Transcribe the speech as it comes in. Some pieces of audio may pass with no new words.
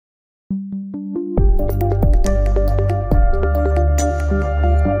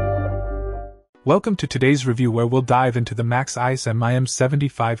Welcome to today's review where we'll dive into the Maxx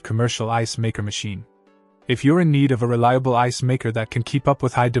MIM75 commercial ice maker machine. If you're in need of a reliable ice maker that can keep up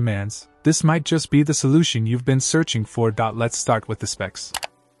with high demands, this might just be the solution you've been searching for. Let's start with the specs.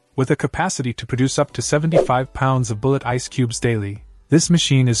 With a capacity to produce up to 75 pounds of bullet ice cubes daily, this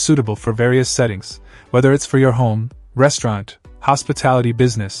machine is suitable for various settings, whether it's for your home, restaurant, hospitality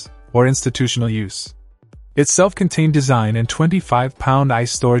business, or institutional use. Its self-contained design and 25-pound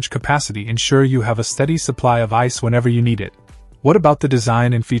ice storage capacity ensure you have a steady supply of ice whenever you need it. What about the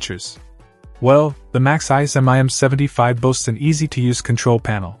design and features? Well, the Maxx MIM75 boasts an easy-to-use control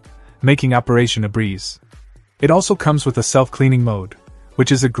panel, making operation a breeze. It also comes with a self-cleaning mode,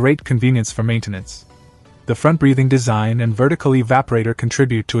 which is a great convenience for maintenance. The front-breathing design and vertical evaporator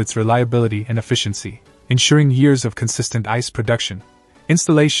contribute to its reliability and efficiency, ensuring years of consistent ice production.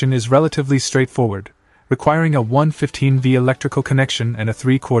 Installation is relatively straightforward, requiring a 115V electrical connection and a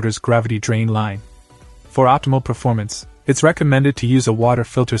 3/4 gravity drain line. For optimal performance, it's recommended to use a water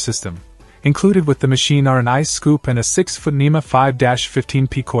filter system. Included with the machine are an ice scoop and a 6-foot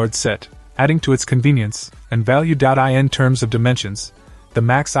MIM5-15P cord set, adding to its convenience and value. In terms of dimensions, the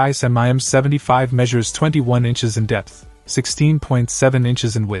Maxx MIM75 measures 21 inches in depth, 16.7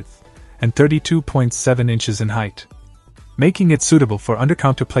 inches in width, and 32.7 inches in height, making it suitable for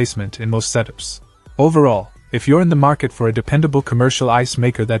undercounter placement in most setups. Overall, if you're in the market for a dependable commercial ice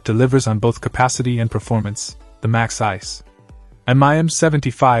maker that delivers on both capacity and performance, the Maxx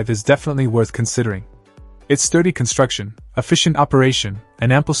MIM75 is definitely worth considering. Its sturdy construction, efficient operation,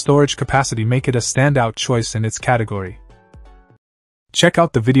 and ample storage capacity make it a standout choice in its category. Check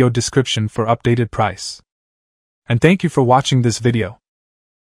out the video description for updated price. And thank you for watching this video.